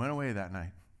 and it went away that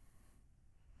night.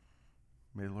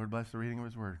 May the Lord bless the reading of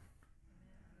his word.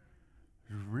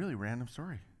 It's a really random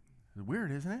story. It's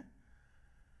weird, isn't it?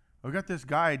 We've got this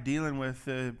guy dealing with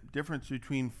the difference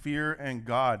between fear and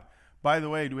God. By the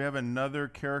way, do we have another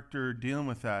character dealing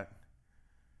with that?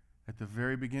 At the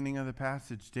very beginning of the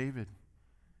passage, David.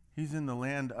 He's in the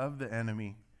land of the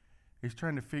enemy. He's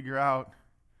trying to figure out,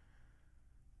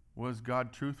 was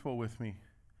God truthful with me?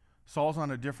 Saul's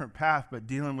on a different path, but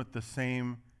dealing with the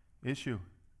same issue.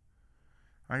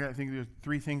 I think there's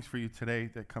 3 things for you today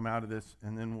that come out of this,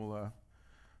 and then we'll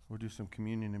do some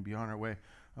communion and be on our way.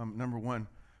 Number 1,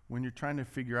 when you're trying to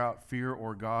figure out fear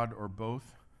or God or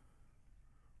both,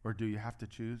 or do you have to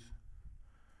choose?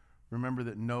 Remember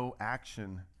that no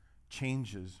action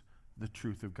changes the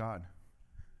truth of God.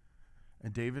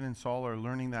 And David and Saul are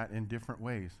learning that in different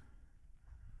ways.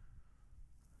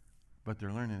 But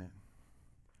they're learning it.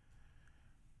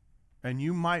 And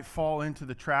you might fall into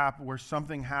the trap where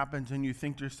something happens and you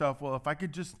think to yourself, well, if I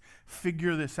could just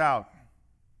figure this out,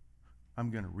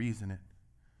 I'm going to reason it.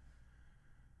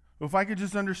 If I could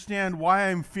just understand why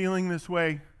I'm feeling this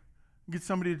way, get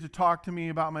somebody to talk to me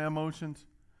about my emotions.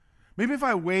 Maybe if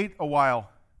I wait a while,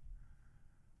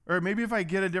 or maybe if I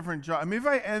get a different job, maybe if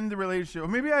I end the relationship, or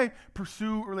maybe I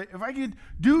pursue, if I could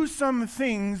do some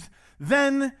things,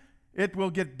 then it will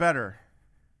get better.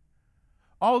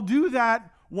 I'll do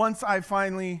that once I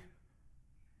finally,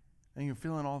 and you're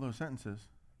feeling all those sentences.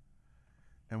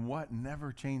 And what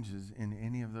never changes in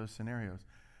any of those scenarios?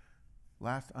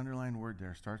 Last underlined word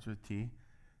there starts with T,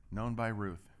 known by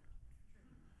Ruth.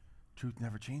 Truth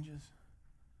never changes.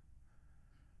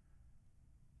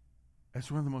 It's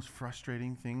one of the most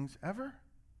frustrating things ever.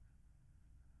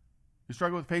 You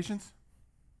struggle with patience?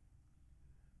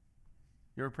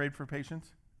 You ever prayed for patience?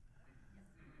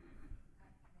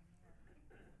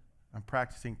 I'm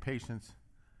practicing patience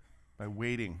by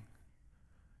waiting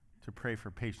to pray for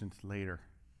patience later.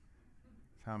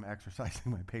 That's how I'm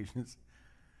exercising my patience.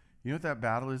 You know what that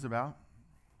battle is about?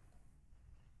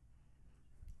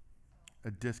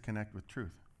 A disconnect with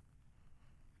truth.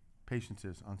 Patience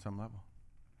is on some level.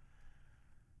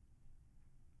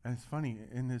 And it's funny,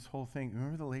 in this whole thing,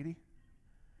 remember the lady?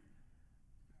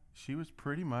 She was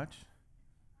pretty much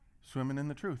swimming in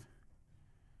the truth.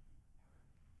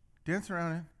 Dancing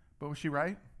around it, but was she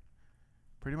right?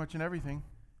 Pretty much in everything.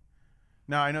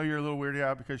 Now, I know you're a little weirded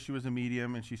out because she was a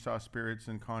medium and she saw spirits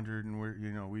and conjured, and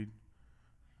we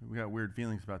got weird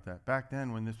feelings about that. Back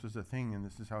then, when this was a thing and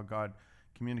this is how God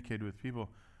communicated with people,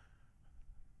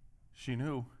 she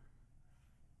knew,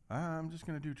 I'm just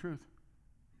going to do truth.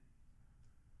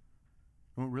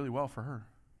 It went really well for her.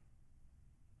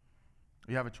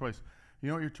 You have a choice. You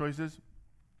know what your choice is?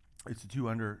 It's the 2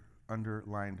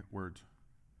 underlined words.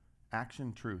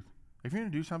 Action, truth. If you're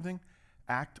going to do something,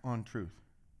 act on truth.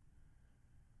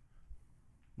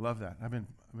 Love that. I've been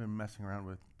messing around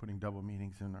with putting double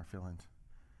meanings in our fill-ins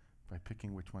by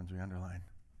picking which ones we underline.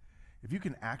 If you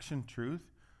can action truth,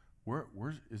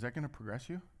 is that going to progress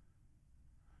you?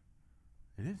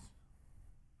 It is,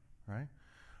 right?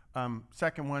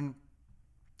 Second one,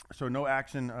 so no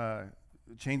action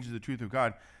changes the truth of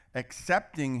God.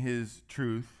 Accepting his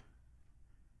truth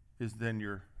is then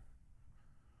your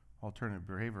alternative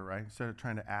behavior, right? Instead of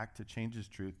trying to act to change his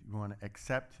truth, you want to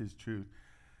accept his truth.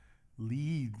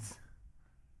 Leads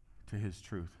to his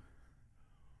truth.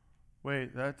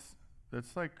 Wait, that's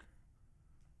like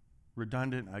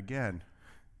redundant again.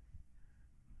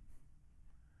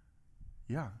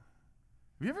 Yeah. Have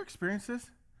you ever experienced this?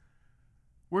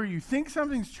 Where you think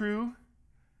something's true,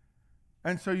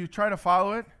 and so you try to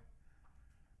follow it,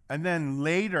 and then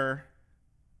later,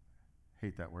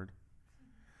 hate that word,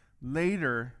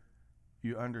 later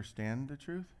you understand the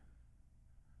truth?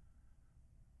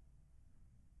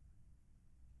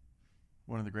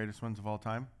 One of the greatest ones of all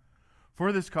time.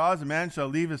 For this cause, a man shall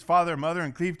leave his father and mother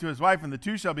and cleave to his wife, and the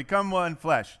 2 shall become one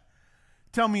flesh.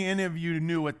 Tell me any of you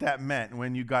knew what that meant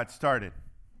when you got started.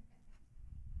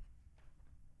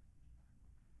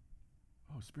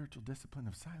 Oh, spiritual discipline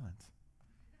of silence.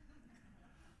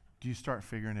 Do you start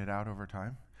figuring it out over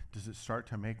time? Does it start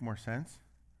to make more sense?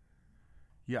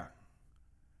 Yeah.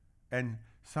 And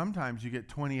sometimes you get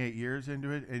 28 years into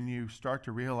it and you start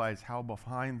to realize how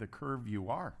behind the curve you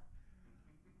are.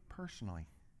 Personally.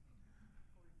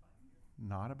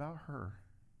 Not about her.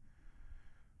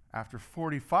 After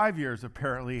 45 years,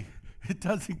 apparently, it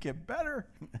doesn't get better.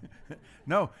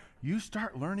 No, you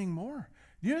start learning more.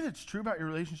 Do you know that's true about your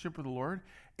relationship with the Lord?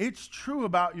 It's true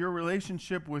about your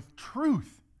relationship with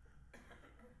truth.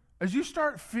 As you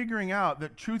start figuring out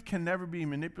that truth can never be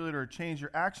manipulated or changed,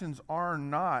 your actions are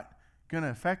not going to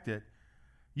affect it,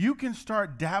 you can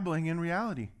start dabbling in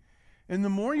reality. And the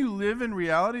more you live in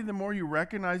reality, the more you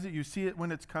recognize it. You see it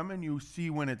when it's coming. You see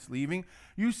when it's leaving.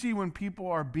 You see when people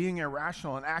are being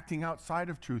irrational and acting outside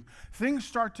of truth. Things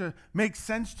start to make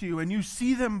sense to you, and you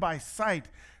see them by sight,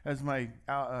 as my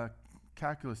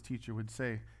calculus teacher would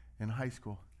say in high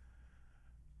school.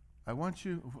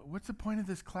 What's the point of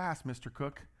this class, Mr.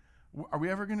 Cook? Are we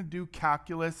ever going to do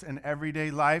calculus in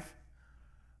everyday life?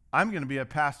 I'm going to be a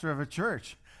pastor of a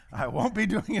church. I won't be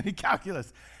doing any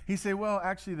calculus. He said, well,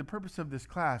 actually, the purpose of this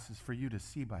class is for you to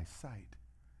see by sight.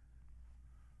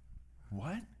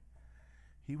 What?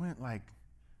 He went like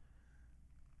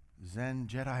Zen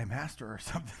Jedi Master or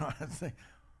something on it. Like,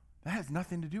 that has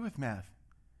nothing to do with math.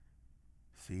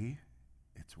 See?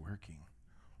 It's working.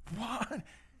 What?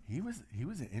 He was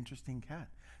an interesting cat.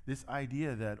 This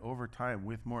idea that over time,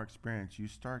 with more experience, you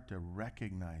start to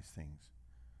recognize things.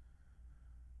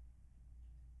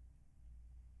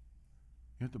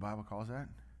 You know what the Bible calls that?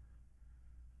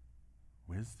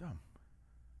 Wisdom.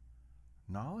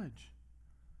 Knowledge.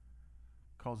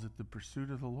 Calls it the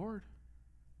pursuit of the Lord.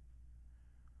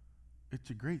 It's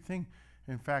a great thing.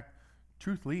 In fact,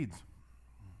 truth leads.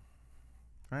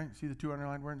 Right? See the two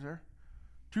underlined words there?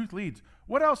 Truth leads.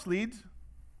 What else leads?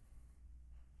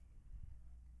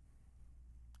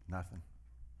 Nothing.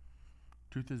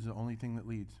 Truth is the only thing that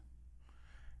leads.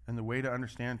 And the way to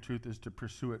understand truth is to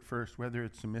pursue it first, whether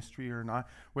it's a mystery or not,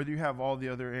 whether you have all the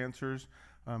other answers,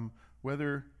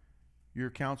 whether your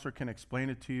counselor can explain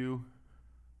it to you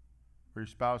or your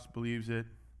spouse believes it.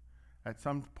 At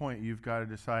some point, you've got to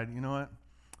decide, you know what?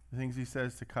 The things he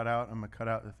says to cut out, I'm going to cut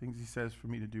out. The things he says for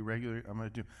me to do regularly, I'm going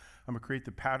to do. I'm going to create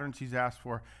the patterns he's asked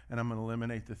for, and I'm going to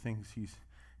eliminate the things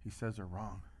he says are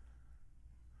wrong.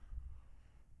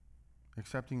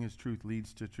 Accepting his truth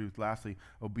leads to truth. Lastly,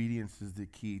 obedience is the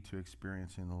key to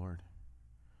experiencing the Lord.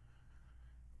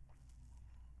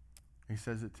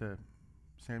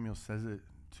 Samuel says it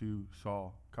to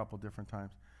Saul a couple different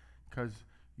times. Because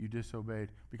you disobeyed,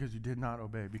 because you did not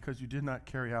obey, because you did not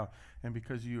carry out, and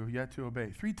because you have yet to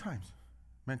obey. 3 times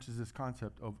mentions this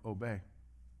concept of obey.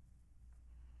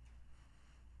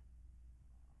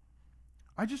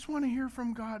 I just want to hear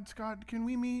from God. Scott, can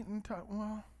we meet and talk?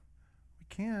 Well,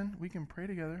 we can pray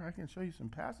together. I can show you some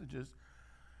passages,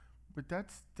 but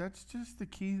that's just the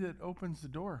key that opens the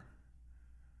door.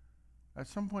 At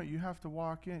some point, you have to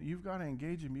walk in. You've got to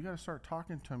engage him. You got to start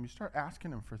talking to him. You start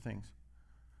asking him for things.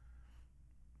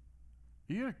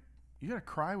 You got to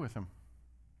cry with him.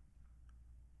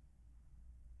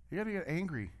 You got to get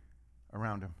angry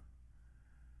around him.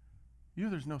 You know,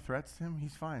 there's no threats to him.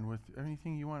 He's fine with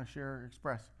anything you want to share or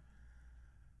express.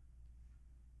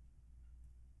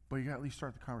 But you got to at least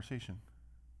start the conversation.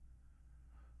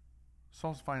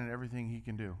 Saul's finding everything he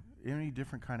can do, any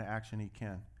different kind of action he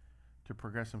can to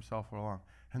progress himself along.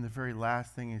 And the very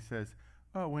last thing he says,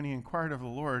 when he inquired of the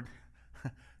Lord,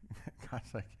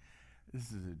 God's like, this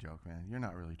is a joke, man. You're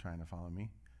not really trying to follow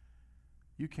me.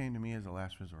 You came to me as a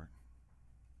last resort.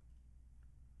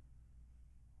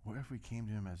 What if we came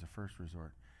to him as a first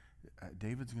resort?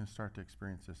 David's going to start to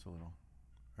experience this a little.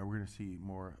 Or we're going to see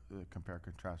more compare and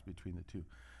contrast between the two.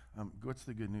 What's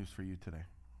the good news for you today?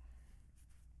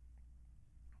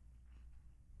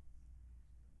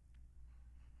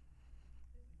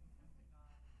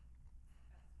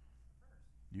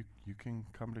 You can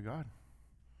come to God.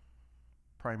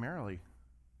 Primarily.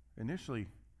 Initially.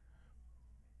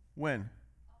 When?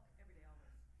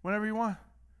 Whenever you want.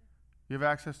 You have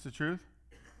access to truth?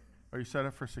 Are you set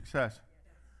up for success?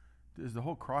 Is the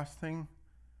whole cross thing?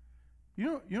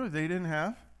 You know what they didn't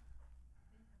have?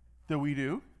 That we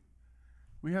do?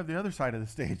 We have the other side of the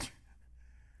stage.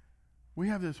 We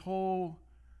have this whole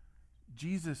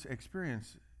Jesus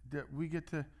experience that we get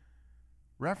to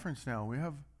reference now. We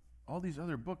have all these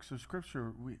other books of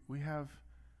Scripture. We have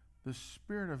the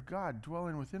Spirit of God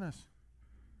dwelling within us.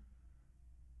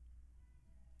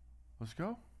 Let's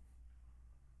go.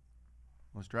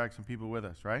 Let's drag some people with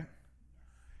us, right?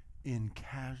 In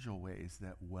casual ways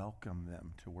that welcome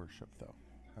them to worship, though.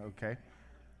 Okay?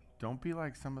 Don't be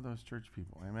like some of those church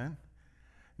people. Amen?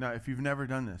 Now, if you've never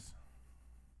done this,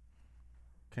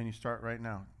 can you start right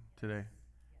now, today?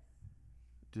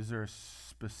 Is there a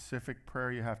specific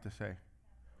prayer you have to say?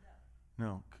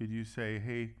 No. Could you say,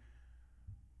 hey,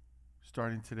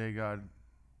 starting today, God,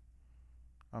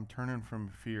 I'm turning from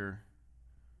fear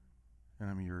and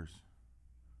I'm yours.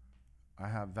 I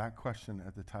have that question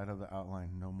at the title of the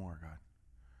outline, no more, God.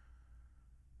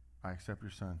 I accept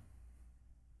your son.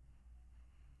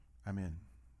 I'm in.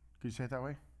 Could you say it that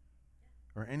way?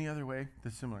 Or any other way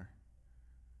that's similar?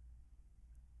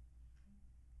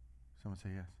 Someone say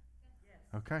yes.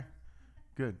 Okay,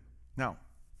 good. Now,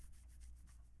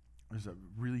 there's a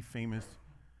really famous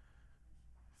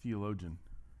theologian.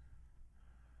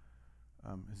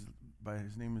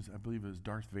 His name is, I believe it was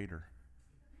Darth Vader.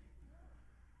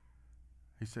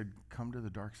 He said, come to the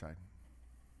dark side.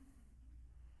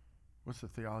 What's the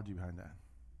theology behind that?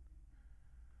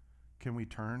 Can we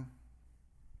turn?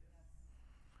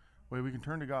 Well, we can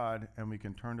turn to God and we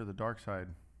can turn to the dark side.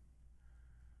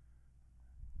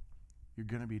 You're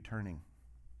going to be turning.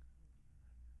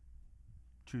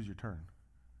 Choose your turn.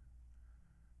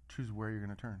 Choose where you're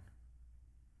going to turn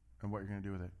and what you're going to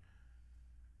do with it.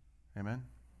 Amen?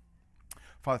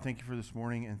 Father, thank you for this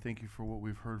morning and thank you for what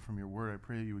we've heard from your word. I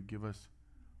pray that you would give us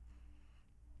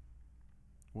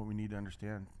what we need to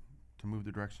understand to move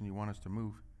the direction you want us to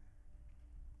move.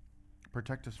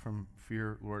 Protect us from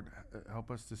fear, Lord. Help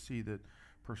us to see that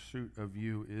pursuit of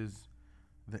you is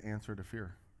the answer to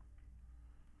fear.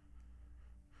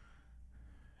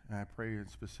 And I pray in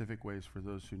specific ways for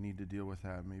those who need to deal with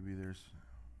that. Maybe there's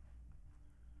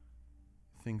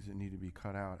things that need to be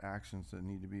cut out, actions that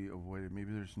need to be avoided.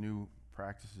 Maybe there's new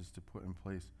practices to put in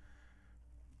place.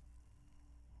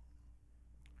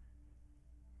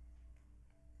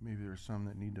 Maybe there's some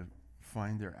that need to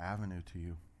find their avenue to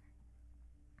you.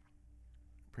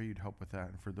 Pray you'd help with that.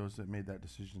 And for those that made that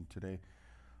decision today,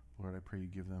 Lord, I pray you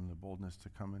give them the boldness to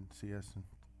come and see us and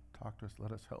talk to us.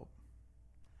 Let us help.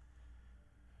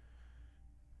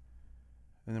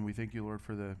 And then we thank you, Lord,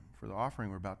 for the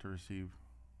offering we're about to receive.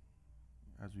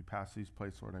 As we pass these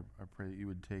plates, Lord, I pray that you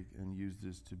would take and use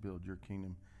this to build your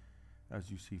kingdom as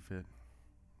you see fit.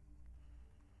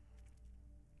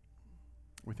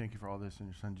 We thank you for all this in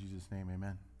your Son, Jesus' name.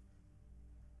 Amen.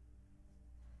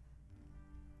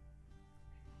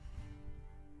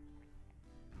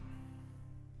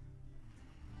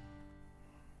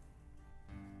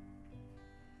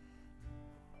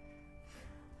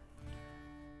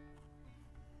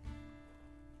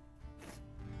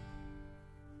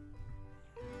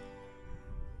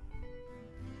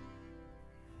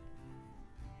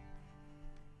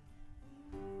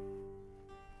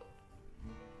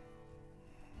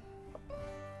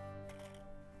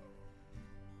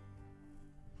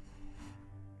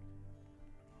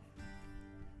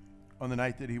 On the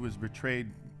night that he was betrayed,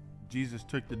 Jesus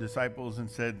took the disciples and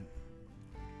said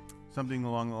something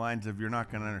along the lines of, you're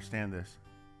not going to understand this,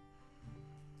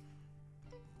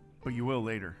 but you will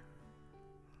later.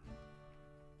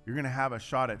 You're going to have a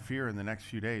shot at fear in the next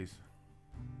few days,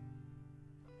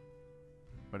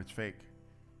 but it's fake.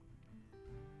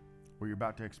 What you're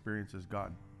about to experience is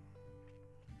God.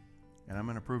 And I'm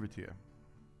going to prove it to you.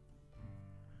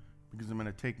 Because I'm going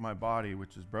to take my body,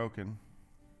 which is broken,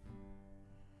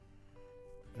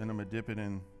 and I'm going to dip it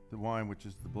in the wine, which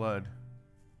is the blood.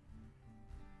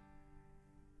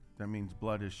 That means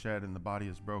blood is shed and the body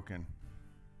is broken.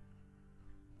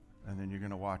 And then you're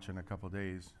going to watch in a couple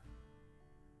days.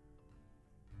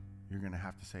 You're going to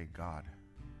have to say, God.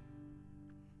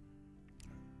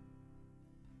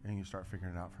 And you start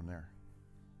figuring it out from there.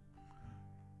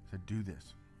 So do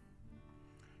this.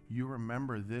 You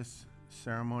remember this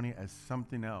ceremony as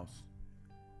something else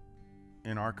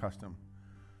in our custom.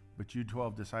 But you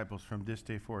 12 disciples from this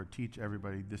day forward, teach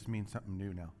everybody this means something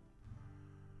new now.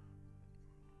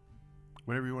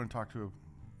 Whatever you want to talk to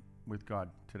with God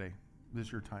today, this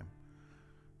is your time.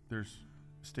 There's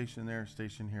station there,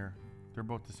 station here. They're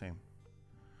both the same.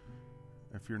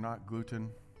 If you're not gluten,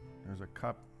 there's a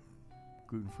cup,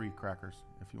 gluten-free crackers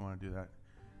if you want to do that.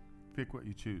 Pick what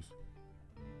you choose.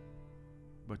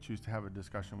 But choose to have a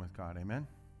discussion with God. Amen?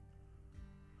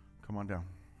 Come on down.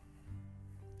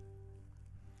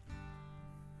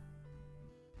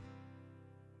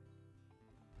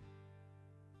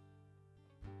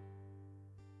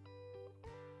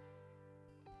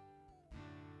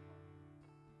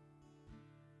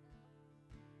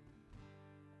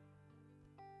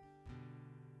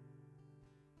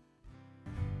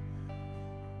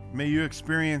 May you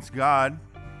experience God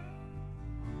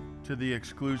to the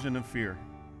exclusion of fear.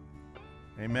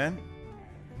 Amen?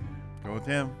 Go with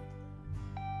Him.